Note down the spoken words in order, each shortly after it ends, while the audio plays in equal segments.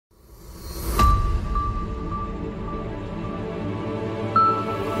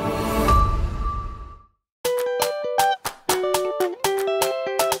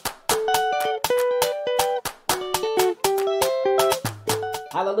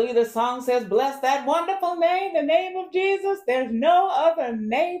Hallelujah. The song says, bless that wonderful name, the name of Jesus. There's no other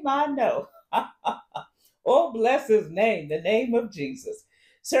name I know. Oh, bless his name, the name of Jesus.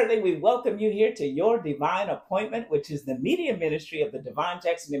 Certainly, we welcome you here to Your Divine Appointment, which is the media ministry of the Divine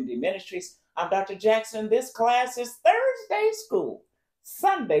Jackson Community Ministries. I'm Dr. Jackson. This class is Thursday school,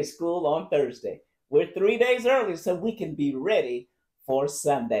 Sunday school on Thursday. We're 3 days early so we can be ready for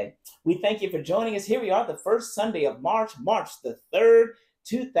Sunday. We thank you for joining us. Here we are, the first Sunday of March, March the 3rd,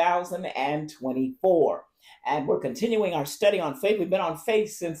 2024. And we're continuing our study on faith. We've been on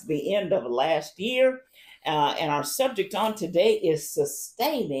faith since the end of last year. And our subject on today is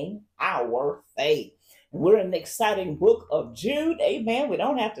sustaining our faith. We're in the exciting book of Jude. Amen. We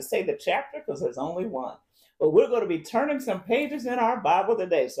don't have to say the chapter because there's only one. But we're going to be turning some pages in our Bible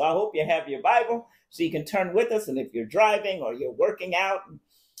today. So I hope you have your Bible so you can turn with us. And if you're driving or you're working out,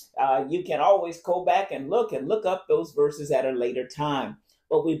 you can always go back and look up those verses at a later time.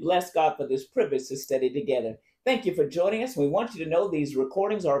 But we bless God for this privilege to study together. Thank you for joining us. We want you to know these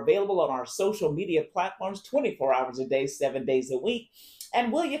recordings are available on our social media platforms 24 hours a day, 7 days a week.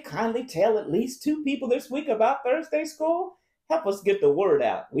 And will you kindly tell at least 2 people this week about Thursday school? Help us get the word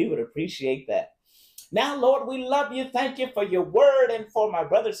out. We would appreciate that. Now, Lord, we love you. Thank you for your word and for my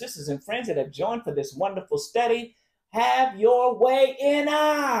brothers, sisters, and friends that have joined for this wonderful study. Have your way in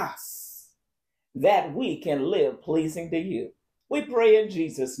us that we can live pleasing to you. We pray in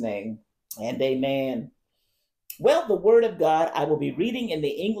Jesus' name and amen. Well, the word of God, I will be reading in the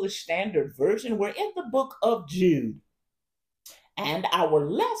English Standard Version. We're in the book of Jude. And our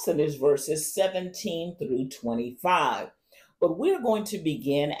lesson is verses 17 through 25. But we're going to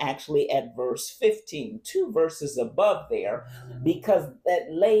begin actually at verse 15, 2 verses above there, because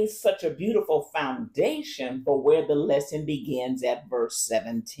that lays such a beautiful foundation for where the lesson begins at verse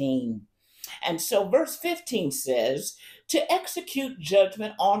 17. And so verse 15 says, to execute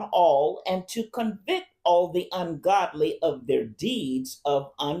judgment on all and to convict all the ungodly of their deeds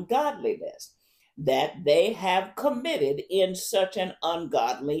of ungodliness that they have committed in such an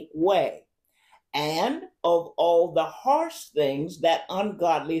ungodly way, and of all the harsh things that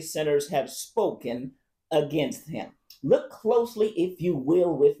ungodly sinners have spoken against him. Look closely, if you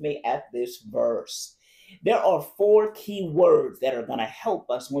will, with me at this verse. There are 4 key words that are going to help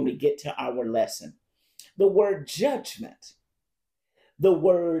us when we get to our lesson. The word judgment, the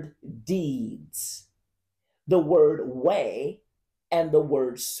word deeds, the word way, and the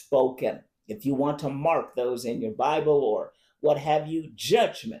word spoken. If you want to mark those in your Bible or what have you,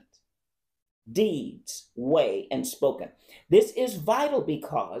 judgment, deeds, way, and spoken. This is vital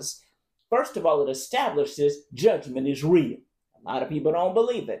because, first of all, it establishes judgment is real. A lot of people don't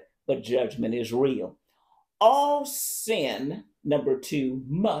believe it, but judgment is real. All sin, number 2,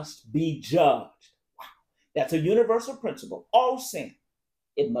 must be judged. Wow. That's a universal principle. All sin,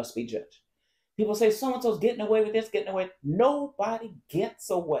 it must be judged. People say, so-and-so's getting away with this, getting away. Nobody gets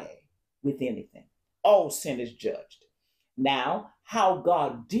away with anything. All sin is judged. Now, how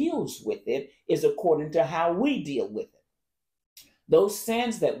God deals with it is according to how we deal with it. Those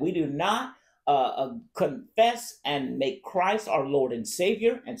sins that we do not confess and make Christ our Lord and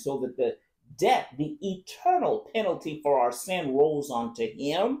Savior, and so that the debt, the eternal penalty for our sin rolls onto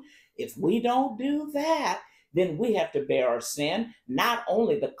him. If we don't do that, then we have to bear our sin, not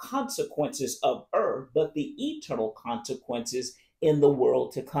only the consequences of earth, but the eternal consequences in the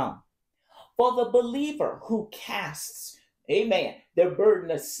world to come. For the believer who casts, amen, their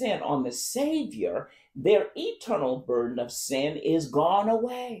burden of sin on the Savior, their eternal burden of sin is gone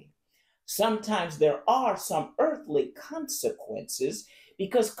away. Sometimes there are some earthly consequences,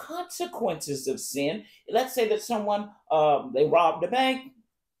 because consequences of sin, let's say that someone, they robbed a bank,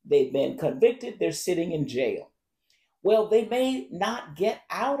 they've been convicted, they're sitting in jail. Well, they may not get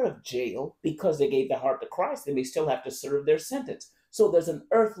out of jail because they gave their heart to Christ. They may still have to serve their sentence. So there's an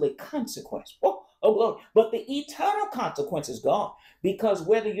earthly consequence. Oh, glory. But the eternal consequence is gone, because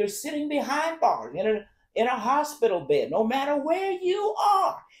whether you're sitting behind bars, in a hospital bed, no matter where you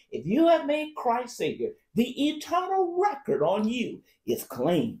are, if you have made Christ Savior, the eternal record on you is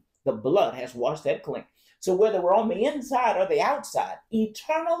clean. The blood has washed that clean. So whether we're on the inside or the outside,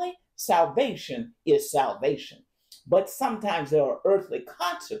 eternally, salvation is salvation. But sometimes there are earthly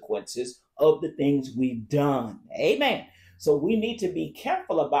consequences of the things we've done. Amen. So we need to be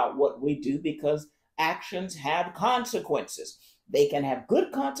careful about what we do, because actions have consequences. They can have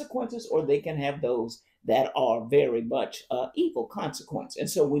good consequences, or they can have those that are very much evil consequence. And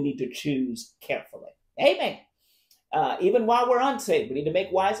so we need to choose carefully. Amen. Even while we're unsaved, we need to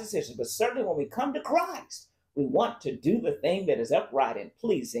make wise decisions. But certainly when we come to Christ, we want to do the thing that is upright and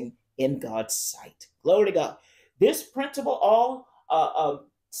pleasing in God's sight. Glory to God. This principle all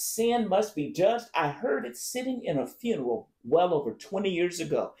sin must be judged. I heard it sitting in a funeral well over 20 years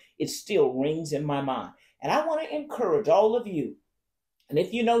ago. It still rings in my mind. And I want to encourage all of you. And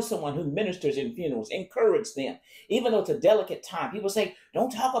if you know someone who ministers in funerals, encourage them. Even though it's a delicate time, people say,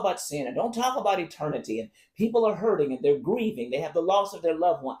 don't talk about sin and don't talk about eternity. And people are hurting and they're grieving. They have the loss of their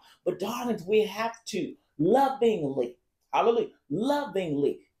loved one. But darlings, we have to lovingly, hallelujah,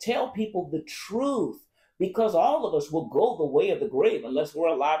 lovingly tell people the truth. Because all of us will go the way of the grave unless we're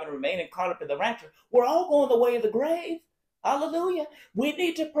alive and remaining caught up in the rapture. We're all going the way of the grave. Hallelujah. We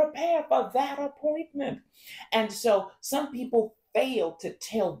need to prepare for that appointment. And so some people fail to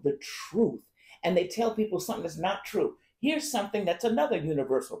tell the truth, and they tell people something that's not true. Here's something that's another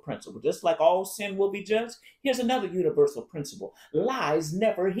universal principle. Just like all sin will be judged, here's another universal principle. Lies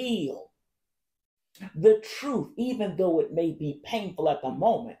never heal. The truth, even though it may be painful at the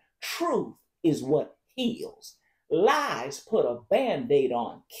moment, truth is what heals. Lies put a band-aid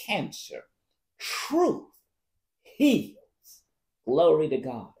on cancer. Truth heals. Glory to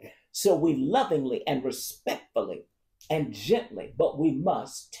God. So we lovingly and respectfully and gently, but we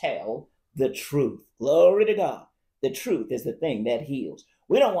must tell the truth. Glory to God. The truth is the thing that heals.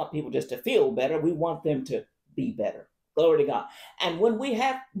 We don't want people just to feel better. We want them to be better. Glory to God. And when we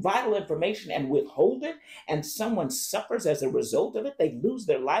have vital information and withhold it, and someone suffers as a result of it, they lose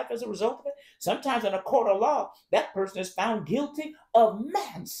their life as a result of it. Sometimes in a court of law, that person is found guilty of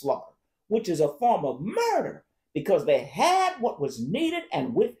manslaughter, which is a form of murder, because they had what was needed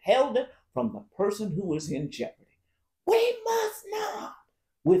and withheld it from the person who was in jeopardy. We must not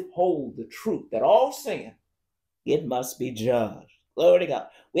withhold the truth that all sin, it must be judged. Glory to God.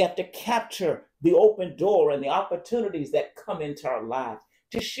 We have to capture the open door and the opportunities that come into our lives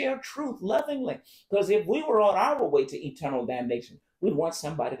to share truth lovingly. Because if we were on our way to eternal damnation, we'd want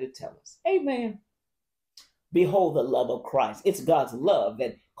somebody to tell us, amen. Behold the love of Christ. It's God's love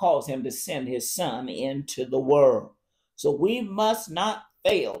that caused him to send his son into the world. So we must not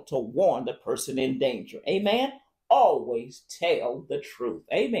fail to warn the person in danger. Amen. Always tell the truth.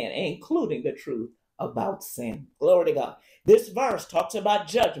 Amen. Including the truth about sin. Glory to God. This verse talks about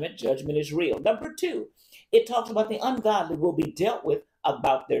judgment. Judgment is real. Number 2, it talks about the ungodly will be dealt with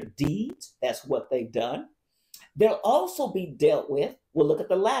about their deeds. That's what they've done. They'll also be dealt with, we'll look at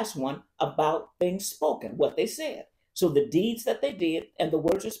the last one, about things spoken, what they said. So the deeds that they did and the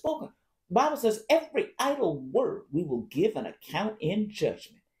words are spoken. The Bible says every idle word we will give an account in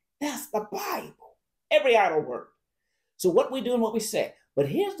judgment. That's the Bible. Every idle word. So what we do and what we say. But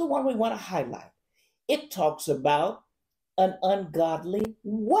here's the one we want to highlight. It talks about an ungodly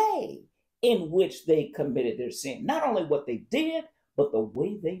way in which they committed their sin. Not only what they did, but the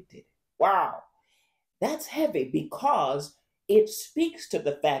way they did it. Wow. That's heavy because it speaks to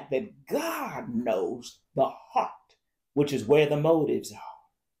the fact that God knows the heart, which is where the motives are.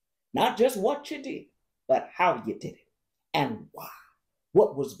 Not just what you did, but how you did it and why.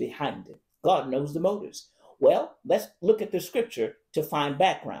 What was behind it. God knows the motives. Well, let's look at the scripture to find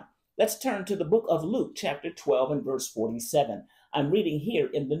background. Let's turn to the book of Luke, chapter 12 and verse 47. I'm reading here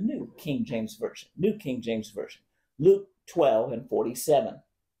in the New King James Version. New King James Version. Luke 12 and 47.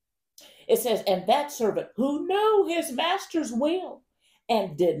 It says, and that servant who knew his master's will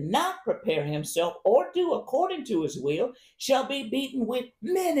and did not prepare himself or do according to his will shall be beaten with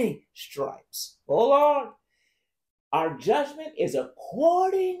many stripes. Oh Lord, our judgment is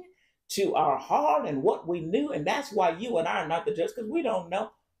according to our heart and what we knew. And that's why you and I are not the judge, because we don't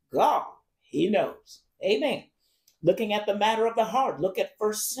know. God, he knows. Amen. Looking at the matter of the heart, look at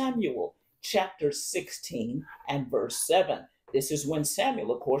 1 Samuel chapter 16 and verse 7. This is when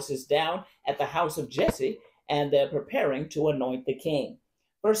Samuel, of course, is down at the house of Jesse and they're preparing to anoint the king.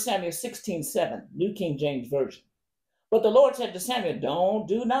 1 Samuel 16:7, New King James Version. But the Lord said to Samuel,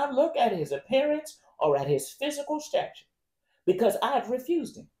 do not look at his appearance or at his physical stature, because I have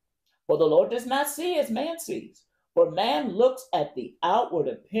refused him. For the Lord does not see as man sees. For man looks at the outward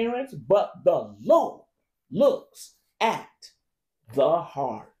appearance, but the Lord looks at the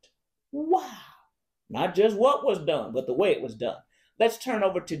heart. Wow. Not just what was done, but the way it was done. Let's turn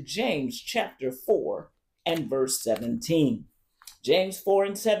over to James chapter 4 and verse 17. James 4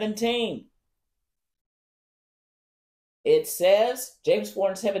 and 17. It says, James 4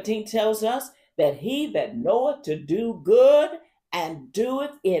 and 17 tells us that he that knoweth to do good and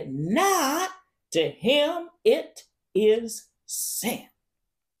doeth it not, to him it is sin.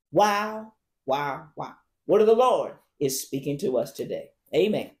 Wow, wow, wow. Word of the Lord is speaking to us today.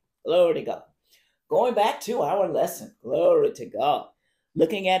 Amen. Glory to God. Going back to our lesson. Glory to God.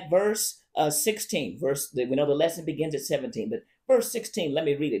 Looking at verse 16. We know the lesson begins at 17, but verse 16, let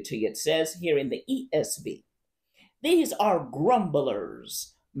me read it to you. It says here in the ESV, these are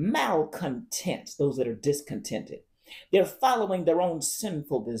grumblers, malcontents, those that are discontented. They're following their own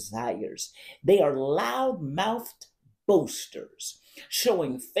sinful desires. They are loud-mouthed boasters,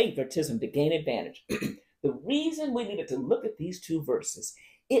 showing favoritism to gain advantage. The reason we needed to look at these two verses,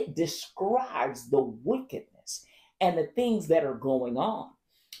 it describes the wickedness and the things that are going on.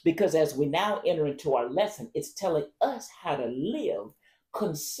 Because as we now enter into our lesson, it's telling us how to live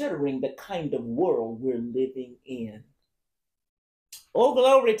considering the kind of world we're living in. Oh,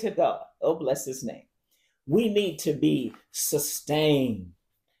 glory to God. Oh, bless his name. We need to be sustained.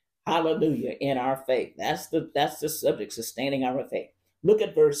 Hallelujah, in our faith. That's the subject, sustaining our faith. Look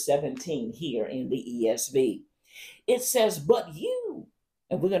at verse 17 here in the ESV. It says, but you,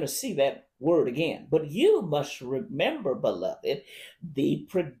 and we're going to see that word again, but you must remember, beloved, the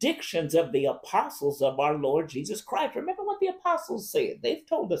predictions of the apostles of our Lord Jesus Christ. Remember what the apostles said. They've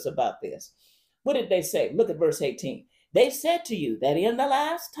told us about this. What did they say? Look at verse 18. They said to you that in the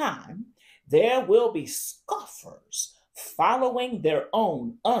last time there will be scoffers following their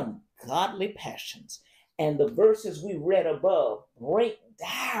own ungodly passions. And the verses we read above break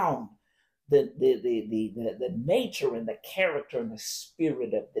down the nature and the character and the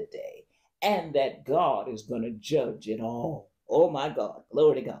spirit of the day, and that God is going to judge it all. Oh my God,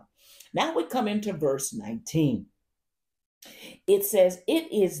 glory to God. Now we come into verse 19. It says,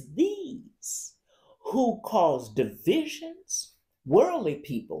 it is these who cause divisions, worldly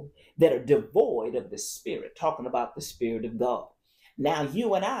people that are devoid of the Spirit, talking about the Spirit of God. Now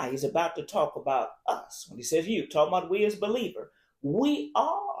you and I, he's about to talk about us. When he says you, talking about we as believers, we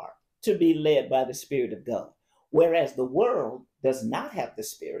are to be led by the Spirit of God, whereas the world does not have the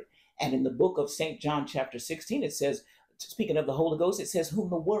Spirit. And in the book of St. John chapter 16, it says, speaking of the Holy Ghost, it says, whom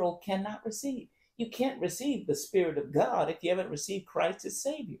the world cannot receive. You can't receive the Spirit of God if you haven't received Christ as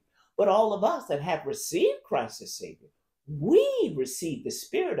Savior. But all of us that have received Christ as Savior, we receive the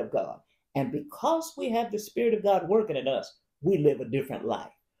Spirit of God. And because we have the Spirit of God working in us, we live a different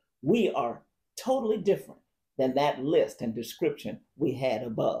life. We are totally different than that list and description we had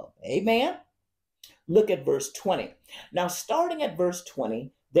above. Amen? Look at verse 20. Now, starting at verse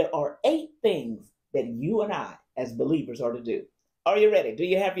 20, there are 8 things that you and I, as believers, are to do. Are you ready? Do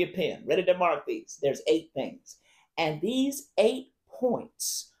you have your pen? Ready to mark these? There's 8 things. And these 8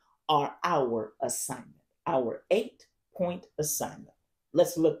 points are our assignment. Our 8-point assignment.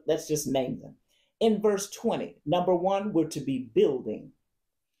 Let's just name them. In verse 20, number 1, we're to be building.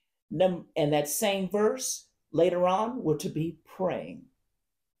 And that same verse, later on, we're to be praying.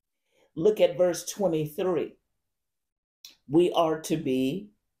 Look at verse 23. We are to be,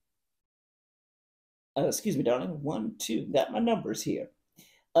 excuse me, darling, 1, 2, got my numbers here.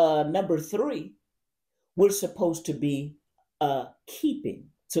 Number 3, we're supposed to be keeping.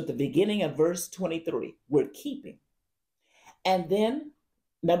 So at the beginning of verse 23, we're keeping. And then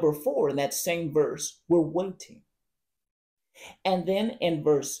number 4, in that same verse, we're waiting. And then in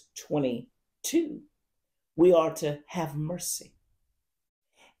verse 22, we are to have mercy.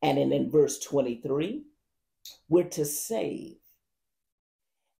 And then in verse 23, we're to save.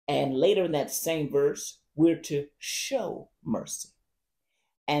 And later in that same verse, we're to show mercy.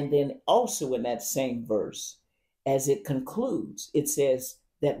 And then also in that same verse, as it concludes, it says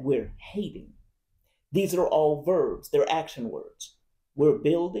that we're hating. These are all verbs. They're action words. We're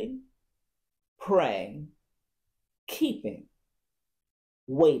building, praying, keeping,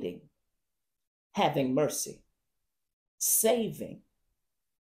 waiting, having mercy, saving,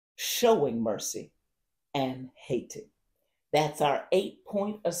 showing mercy, and hating. That's our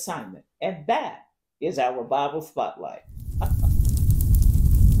 8-point assignment. And that is our Bible Spotlight.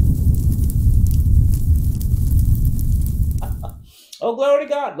 Oh, glory to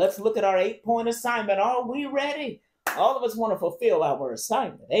God. Let's look at our 8-point assignment. Are we ready? All of us want to fulfill our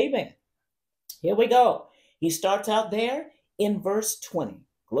assignment. Amen. Here we go. He starts out there in verse 20.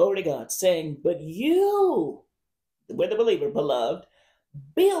 Glory to God, saying, but you, we're the believer, beloved,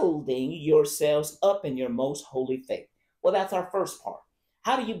 building yourselves up in your most holy faith. Well, that's our first part.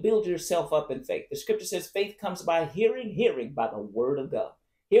 How do you build yourself up in faith? The scripture says faith comes by hearing, hearing by the word of God.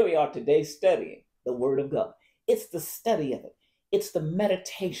 Here we are today studying the word of God. It's the study of it. It's the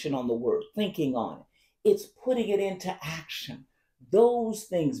meditation on the word, thinking on it. It's putting it into action. Those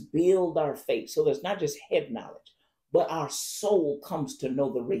things build our faith. So there's not just head knowledge, but our soul comes to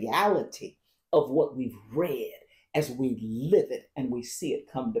know the reality of what we've read as we live it and we see it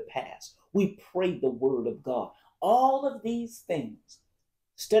come to pass. We pray the word of God. All of these things,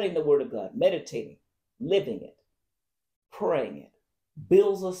 studying the word of God, meditating, living it, praying it,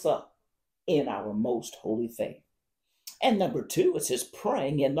 builds us up in our most holy faith. And number 2, it says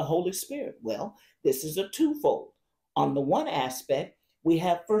praying in the Holy Spirit. Well, this is a twofold. On the one aspect, we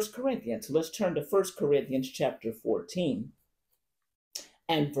have 1 Corinthians. So let's turn to 1 Corinthians chapter 14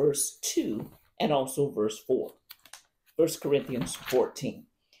 and verse 2 and also verse 4. 1 Corinthians 14.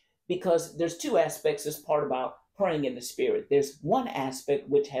 Because there's two aspects as part about praying in the Spirit. There's one aspect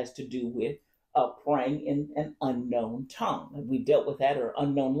which has to do with praying in an unknown tongue. And we dealt with that, or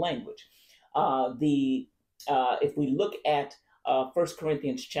unknown language. If we look at 1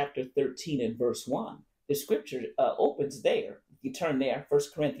 Corinthians chapter 13 and verse 1, the scripture opens there. If you turn there, 1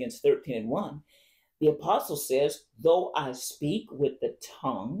 Corinthians 13 and 1, the apostle says, though I speak with the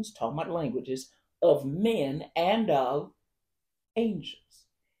tongues, talking about languages, of men and of angels.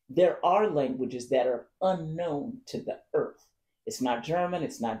 There are languages that are unknown to the earth. It's not German,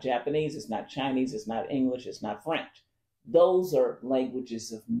 it's not Japanese, it's not Chinese, it's not English, it's not French. Those are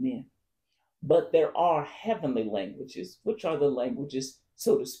languages of men. But there are heavenly languages, which are the languages,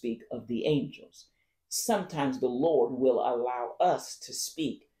 so to speak, of the angels. Sometimes the Lord will allow us to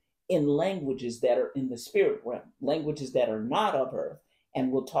speak in languages that are in the spirit realm, languages that are not of earth,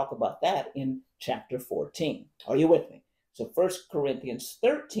 and we'll talk about that in chapter 14. Are you with me? So 1 Corinthians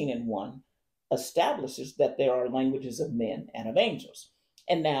 13 and 1 establishes that there are languages of men and of angels.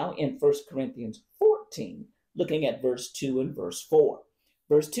 And now in 1 Corinthians 14, looking at verse 2 and verse 4.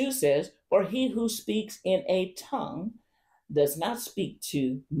 Verse 2 says, for he who speaks in a tongue does not speak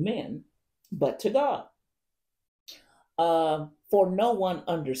to men, but to God. For no one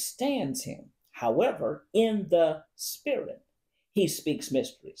understands him. However, in the Spirit, he speaks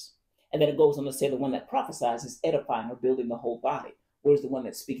mysteries. And then it goes on to say the one that prophesies is edifying or building the whole body, whereas the one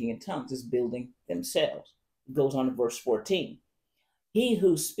that's speaking in tongues is building themselves. It goes on to verse 14. He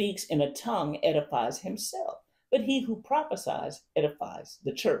who speaks in a tongue edifies himself, but he who prophesies edifies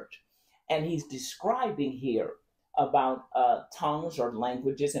the church. And he's describing here about tongues or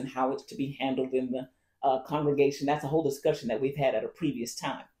languages and how it's to be handled in the congregation. That's a whole discussion that we've had at a previous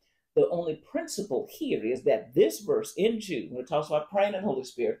time. The only principle here is that this verse in Jude, when it talks about praying in the Holy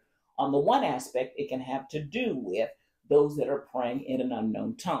Spirit, on the one aspect, it can have to do with those that are praying in an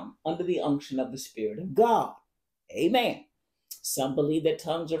unknown tongue under the unction of the Spirit of God. Amen. Some believe that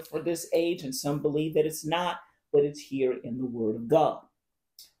tongues are for this age and some believe that it's not, but it's here in the Word of God.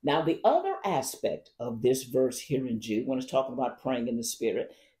 Now, the other aspect of this verse here in Jude, when it's talking about praying in the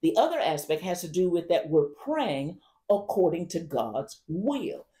Spirit, the other aspect has to do with that we're praying according to God's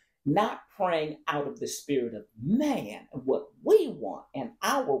will, not praying out of the spirit of man and what we want and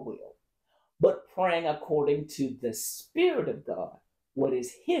our will, but praying according to the Spirit of God, what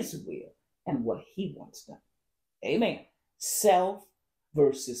is His will and what He wants done. Amen. Self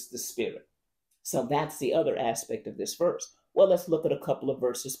versus the Spirit. So that's the other aspect of this verse. Well, let's look at a couple of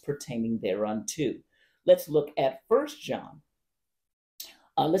verses pertaining thereunto. Let's look at 1 John.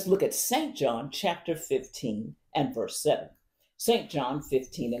 Let's look at St. John chapter 15 and verse 7. St. John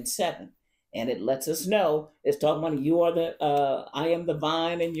 15 and 7. And it lets us know, it's talking about you are I am the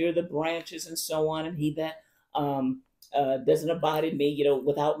vine and you're the branches and so on. And he that doesn't abide in me,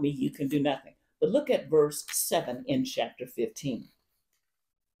 without me, you can do nothing. But look at verse 7 in chapter 15.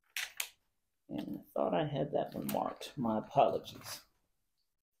 And I thought I had that one marked. My apologies.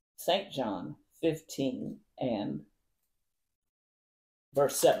 St. John 15 and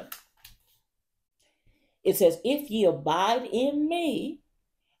verse 7. It says, if ye abide in me,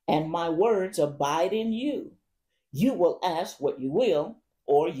 and my words abide in you, you will ask what you will,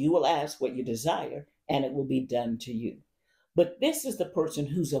 or you will ask what you desire, and it will be done to you. But this is the person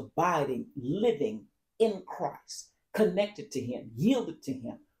who's abiding, living in Christ, connected to Him, yielded to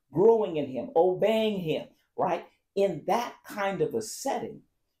Him, growing in Him, obeying Him, right? In that kind of a setting,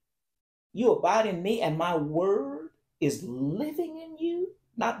 you abide in me, and my word is living in you,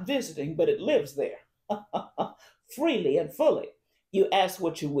 not visiting, but it lives there. Freely and fully. You ask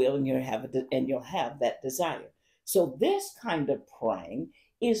what you will and you'll have that desire. So this kind of praying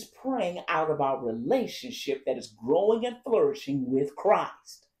is praying out of our relationship that is growing and flourishing with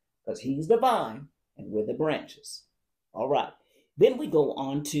Christ, because He's the vine and we're the branches. All right. Then we go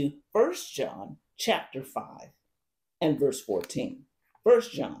on to 1 John chapter 5 and verse 14. 1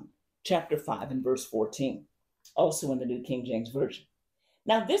 John chapter 5 and verse 14. Also in the New King James Version.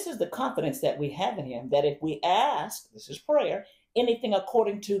 Now, this is the confidence that we have in Him, that if we ask, this is prayer, anything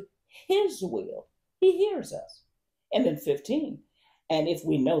according to His will, He hears us. And then 15, and if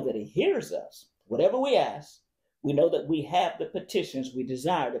we know that He hears us, whatever we ask, we know that we have the petitions we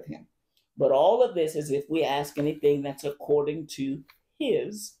desired of Him. But all of this is if we ask anything that's according to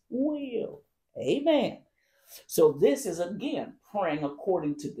His will. Amen. So this is, again, praying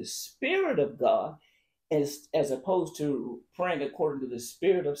according to the Spirit of God, as opposed to praying according to the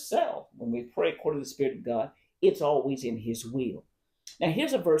spirit of self. When we pray according to the Spirit of God, it's always in His will. Now,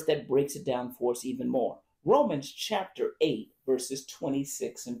 here's a verse that breaks it down for us even more. Romans chapter 8, verses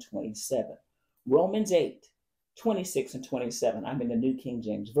 26 and 27. Romans 8, 26 and 27. I'm in the New King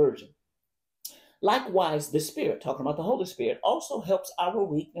James Version. Likewise, the Spirit, talking about the Holy Spirit, also helps our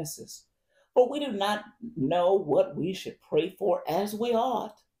weaknesses. For we do not know what we should pray for as we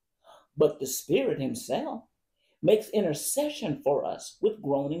ought, but the Spirit himself makes intercession for us with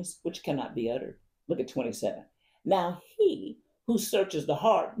groanings which cannot be uttered. Look at 27. Now he who searches the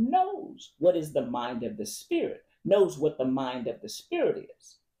heart knows what is the mind of the Spirit, knows what the mind of the Spirit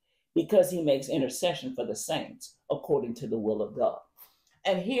is, because he makes intercession for the saints according to the will of God.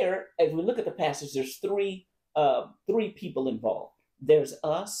 And here, as we look at the passage, there's three people involved. There's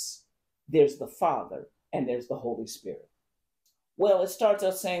us, there's the Father, and there's the Holy Spirit. Well, it starts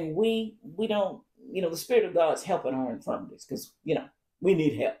out saying we don't, the Spirit of God is helping our infirmities because, we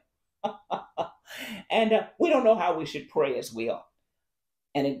need help. And we don't know how we should pray as we ought.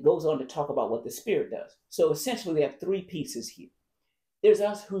 And it goes on to talk about what the Spirit does. So essentially, we have three pieces here. There's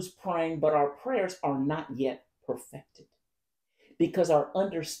us who's praying, but our prayers are not yet perfected because our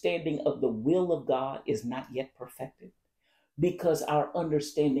understanding of the will of God is not yet perfected, because our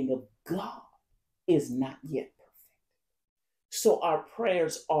understanding of God is not yet perfect. So our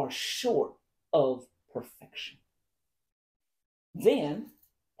prayers are short of perfection. Then,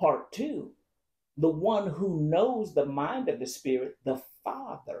 part two, the one who knows the mind of the Spirit, the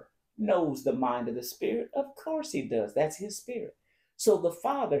Father, knows the mind of the Spirit. Of course he does. That's his Spirit. So the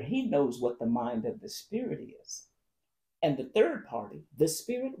Father, he knows what the mind of the Spirit is. And the third party, the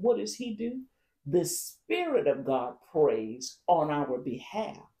Spirit, what does he do? The Spirit of God prays on our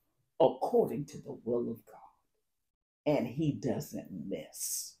behalf according to the will of God. And he doesn't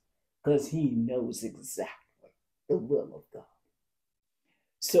miss because he knows exactly the will of God.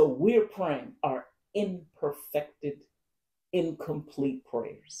 So we're praying our imperfected, incomplete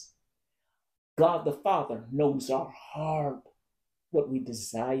prayers. God the Father knows our heart, what we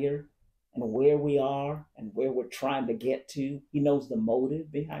desire, and where we are and where we're trying to get to. He knows the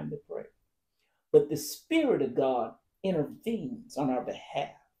motive behind the prayer. But the Spirit of God intervenes on our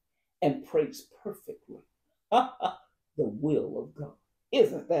behalf and prays perfectly the will of God.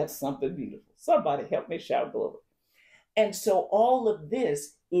 Isn't that something beautiful? Somebody help me shout glory. And so all of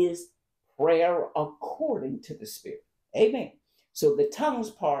this is prayer according to the Spirit. Amen. So the tongues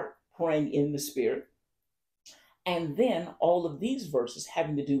part, praying in the Spirit. And then all of these verses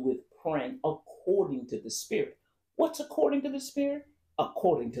having to do with praying according to the Spirit. What's according to the Spirit?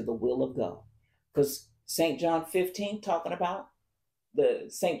 According to the will of God. Because St. John 15 talking about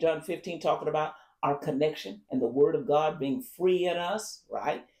our connection and the word of God being free in us,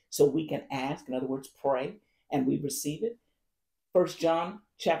 right? So we can ask, in other words, pray, and we receive it. 1 John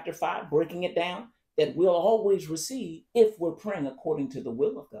chapter 5, breaking it down, that we'll always receive if we're praying according to the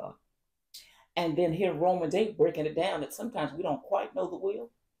will of God. And then here Romans 8, breaking it down, that sometimes we don't quite know the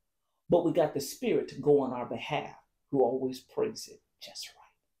will, but we got the Spirit to go on our behalf, who always prays it just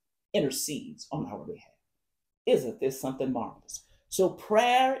right, intercedes on our behalf. Isn't this something marvelous? So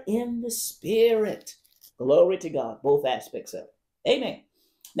prayer in the Spirit, glory to God, both aspects of it. Amen.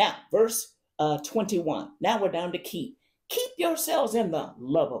 Now, verse 21. Now we're down to keep. Keep yourselves in the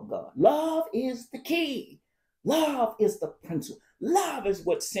love of God. Love is the key. Love is the principle. Love is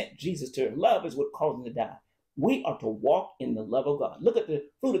what sent Jesus to earth. Love is what caused him to die. We are to walk in the love of God. Look at the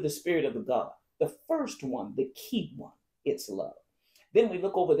fruit of the Spirit of the God. The first one, the key one, it's love. Then we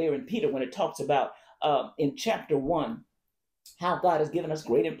look over there in Peter when it talks about in chapter 1, how God has given us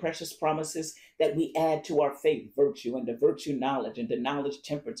great and precious promises that we add to our faith, virtue, and to virtue knowledge, and to knowledge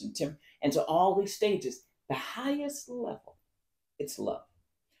temperance, and to all these stages. The highest level, it's love.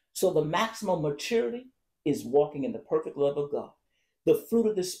 So the maximum maturity is walking in the perfect love of God. The fruit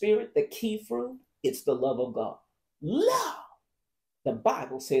of the Spirit, the key fruit, it's the love of God. Love, the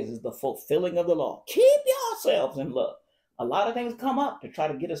Bible says, is the fulfilling of the law. Keep yourselves in love. A lot of things come up to try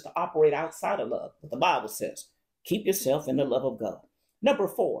to get us to operate outside of love, but the Bible says, keep yourself in the love of God. Number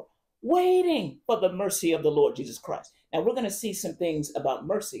 4, waiting for the mercy of the Lord Jesus Christ. Now, we're going to see some things about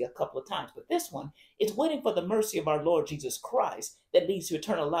mercy a couple of times, but this one is waiting for the mercy of our Lord Jesus Christ that leads to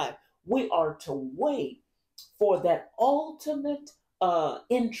eternal life. We are to wait for that ultimate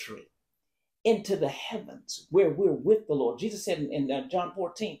entry into the heavens where we're with the Lord. Jesus said in John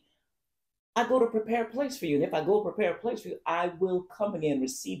 14, I go to prepare a place for you. And if I go prepare a place for you, I will come again and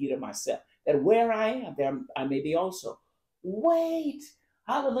receive you to myself, that where I am, there I may be also. Wait,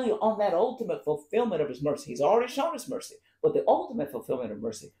 hallelujah, on that ultimate fulfillment of his mercy. He's already shown us mercy, but the ultimate fulfillment of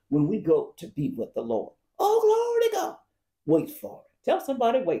mercy when we go to be with the Lord. Oh, glory to God. Wait for it. Tell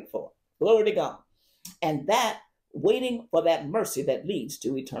somebody, wait for it. Glory to God. And that waiting for that mercy that leads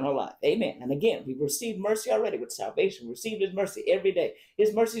to eternal life. Amen. And again, we've received mercy already with salvation. We receive his mercy every day.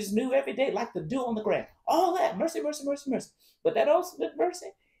 His mercy is new every day, like the dew on the grass. All that, mercy, mercy, mercy, mercy. But that ultimate mercy,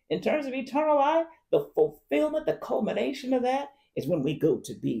 in terms of eternal life, the fulfillment, the culmination of that is when we go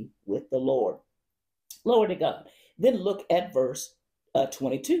to be with the Lord. Glory to God. Then look at verse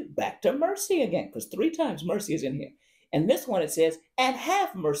 22. Back to mercy again, because 3 times mercy is in here. And this one it says, and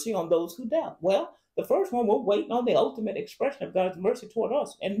have mercy on those who doubt. Well, the first one, we're waiting on the ultimate expression of God's mercy toward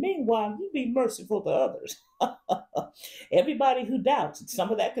us. And meanwhile, you be merciful to others. Everybody who doubts, some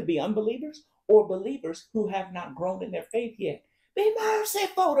of that could be unbelievers or believers who have not grown in their faith yet. Be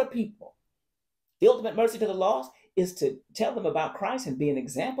merciful to people. The ultimate mercy to the lost is to tell them about Christ and be an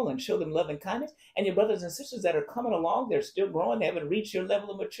example and show them love and kindness. And your brothers and sisters that are coming along, they're still growing, they haven't reached your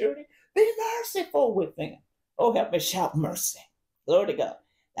level of maturity. Be merciful with them. Oh, help me shout mercy. Glory to God.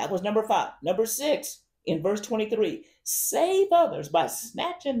 That was number 5. Number 6, in verse 23, save others by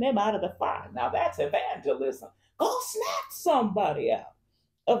snatching them out of the fire. Now that's evangelism. Go snatch somebody out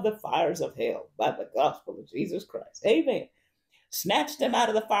of the fires of hell by the gospel of Jesus Christ. Amen. Snatch them out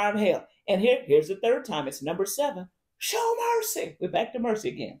of the fire of hell. And here's the 3rd time. It's number 7. Show mercy. We're back to mercy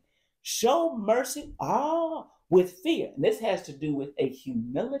again. Show mercy, with fear. And this has to do with a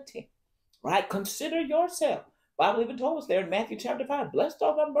humility, right? Consider yourself. Bible even told us there in Matthew chapter 5, blessed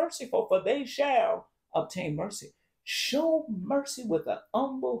are the merciful, for they shall obtain mercy. Show mercy with an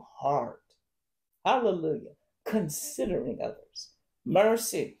humble heart. Hallelujah. Considering others.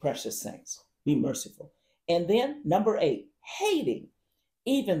 Mercy, precious saints. Be merciful. And then number 8, hating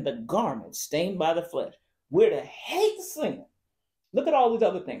even the garment stained by the flesh. We're to hate sin. Look at all these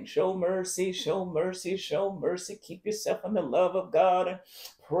other things. Show mercy, show mercy, show mercy. Keep yourself in the love of God and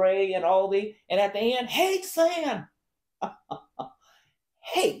pray and all the, and at the end, hate sin.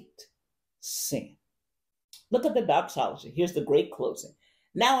 Hate sin. Look at the doxology. Here's the great closing.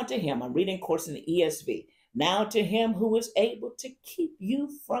 Now unto him, I'm reading, of course, in the ESV. Now to him who is able to keep you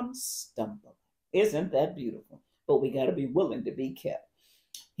from stumbling. Isn't that beautiful? But we got to be willing to be kept.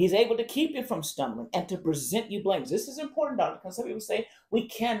 He's able to keep you from stumbling and to present you blameless. This is important, doctor, because some people say we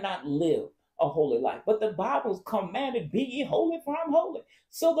cannot live a holy life. But the Bible's commanded, be ye holy, for I'm holy.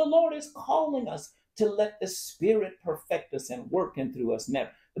 So the Lord is calling us to let the Spirit perfect us and work in through us.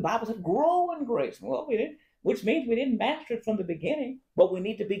 Never. The Bible said, grow in grace. Well, we didn't, which means we didn't master it from the beginning, but we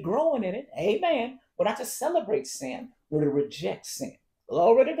need to be growing in it. Amen. We're not to celebrate sin. We're to reject sin.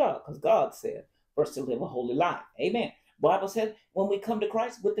 Glory to God, because God said for us to live a holy life. Amen. Bible says when we come to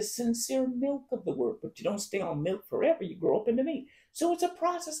Christ with the sincere milk of the word, but you don't stay on milk forever, you grow up into meat. So it's a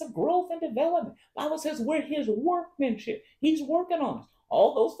process of growth and development. Bible says we're his workmanship. He's working on us.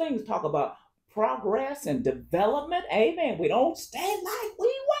 All those things talk about progress and development. Amen. We don't stay like we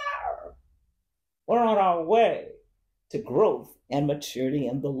were. We're on our way to growth and maturity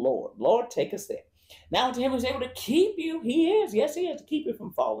in the Lord. Lord, take us there. Now to him who's able to keep you, he is. Yes, he is, to keep you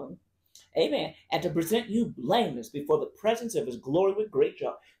from falling. Amen. And to present you blameless before the presence of his glory with great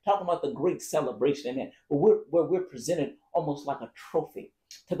joy. Talking about the great celebration in it, where we're presented almost like a trophy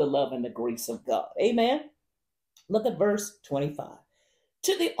to the love and the grace of God. Amen. Look at verse 25.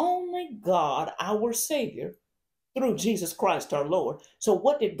 To the only God, our Savior, through Jesus Christ our Lord. So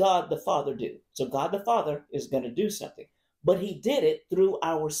what did God the Father do? So God the Father is going to do something, but he did it through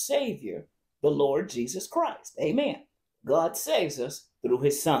our Savior, the Lord Jesus Christ. Amen. God saves us through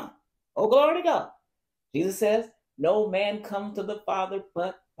his Son. Oh, glory to God. Jesus says, no man comes to the Father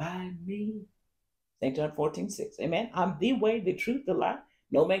but by me. St. John 14:6. Amen. I'm the way, the truth, the life.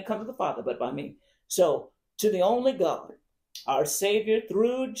 No man comes to the Father but by me. So to the only God, our Savior,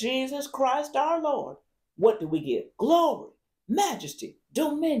 through Jesus Christ our Lord, what do we give? Glory, majesty,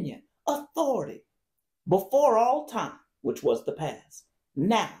 dominion, authority. Before all time, which was the past.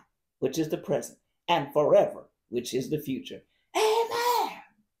 Now, which is the present. And forever, which is the future. Amen.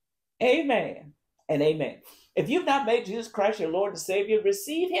 Amen and amen. If you've not made Jesus Christ your Lord and Savior,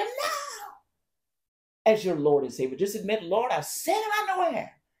 receive him now as your Lord and Savior. Just admit, Lord, I've sinned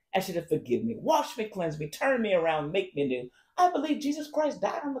unaware. Ask you to forgive me, wash me, cleanse me, turn me around, make me new. I believe Jesus Christ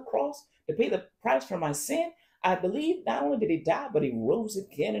died on the cross to pay the price for my sin. I believe not only did he die, but he rose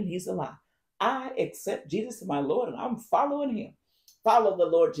again and he's alive. I accept Jesus as my Lord and I'm following him. Follow the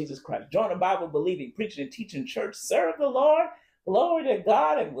Lord Jesus Christ. Join a Bible believing, preaching, and teaching church. Serve the Lord. Glory to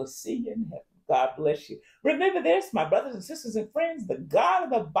God, and we'll see you in heaven. God bless you. Remember this, my brothers and sisters and friends, the God of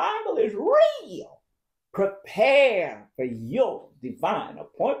the Bible is real. Prepare for your divine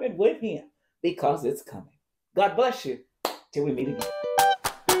appointment with him because it's coming. God bless you till we meet again.